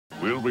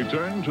We'll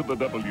return to the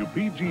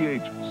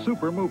WPGH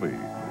Super Movie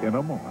in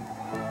a moment.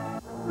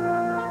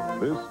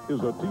 This is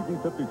a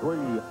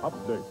TV53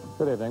 update.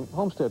 Good evening.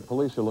 Homestead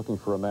police are looking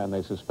for a man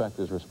they suspect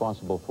is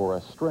responsible for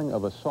a string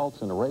of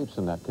assaults and rapes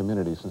in that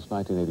community since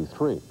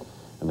 1983.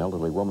 An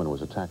elderly woman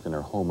was attacked in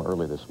her home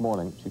early this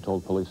morning. She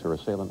told police her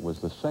assailant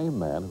was the same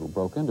man who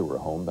broke into her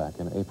home back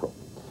in April.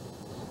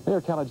 Mayor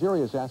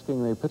Caligiuri is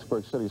asking the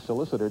Pittsburgh City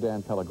Solicitor,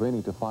 Dan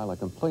Pellegrini, to file a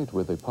complaint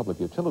with the Public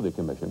Utility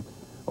Commission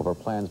over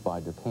plans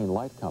by Duquesne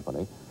Light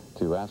Company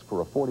to ask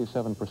for a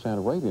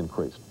 47% rate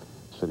increase.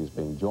 The city's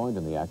being joined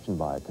in the action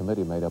by a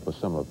committee made up of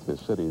some of the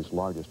city's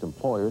largest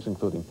employers,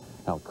 including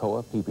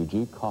Alcoa,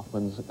 PPG,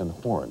 Kaufman's, and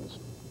Horns.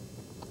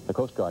 The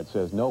Coast Guard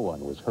says no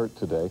one was hurt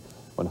today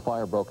when a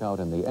fire broke out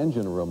in the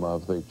engine room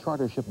of the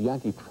charter ship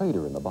Yankee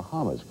Trader in the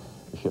Bahamas.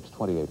 The ship's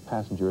 28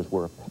 passengers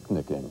were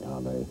picnicking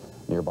on a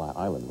nearby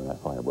island when that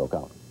fire broke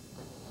out.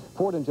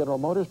 Ford and General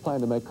Motors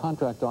plan to make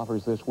contract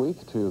offers this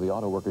week to the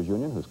Auto Workers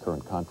Union, whose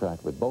current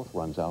contract with both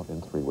runs out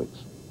in 3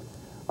 weeks.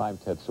 I'm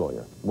Ted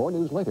Sawyer. More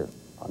news later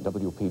on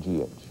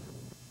WPGH.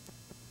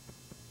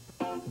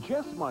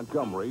 Jess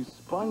Montgomery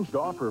sponged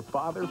off her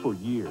father for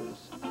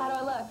years. How do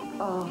I look?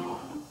 Oh.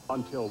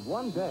 Until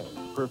one day,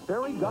 her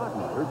fairy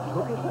godmother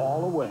took it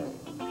all away.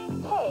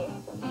 Hey,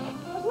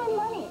 where's my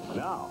money?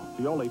 Now,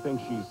 the only thing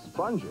she's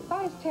sponging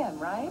Size 10,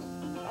 right?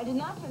 I did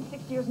not spend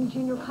 6 years in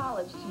junior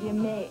college to be a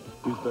maid.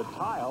 is the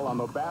tile on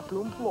the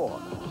bathroom floor.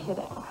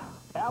 Kidding.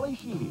 Allie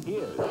Sheedy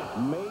is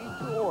made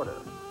to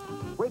order.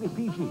 Rated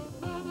PG.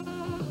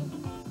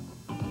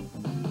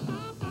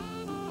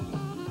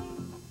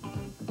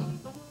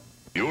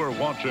 You're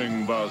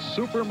watching the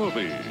Super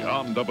Movie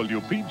on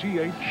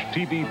WPGH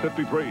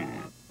TV53.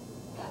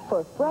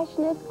 For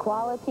freshness,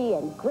 quality,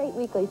 and great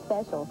weekly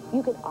specials,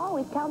 you can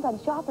always count on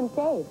Shop and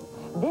Save.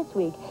 This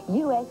week,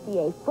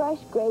 USDA fresh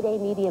grade A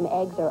medium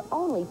eggs are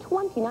only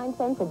 29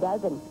 cents a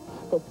dozen.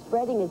 The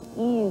spreading is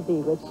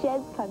easy with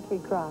Shed's Country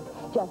Crock,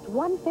 just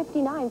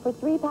 $1.59 for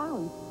 3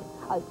 pounds.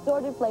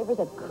 Assorted flavors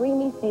of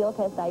creamy Seal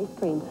Test ice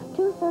cream,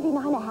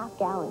 $2.39 a half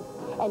gallon.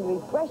 And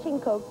refreshing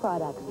Coke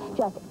products,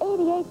 just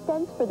 88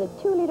 cents for the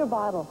 2-liter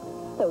bottle.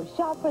 So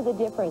shop for the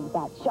difference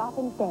at Shop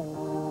and Save.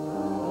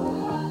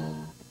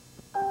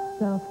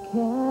 South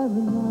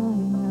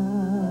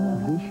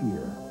Carolina. This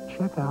year,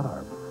 check out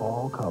our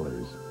fall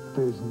colors.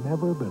 There's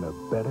never been a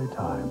better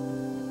time.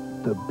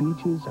 The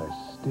beaches are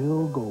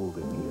still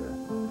golden here,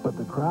 but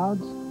the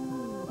crowds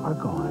are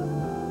gone.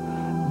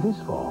 This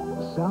fall,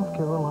 South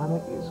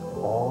Carolina is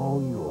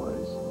all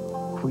yours.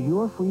 For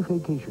your free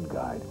vacation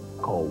guide,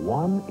 call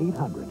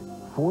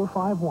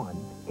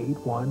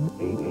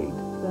 1-800-451-8188.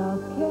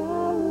 South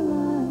Carolina.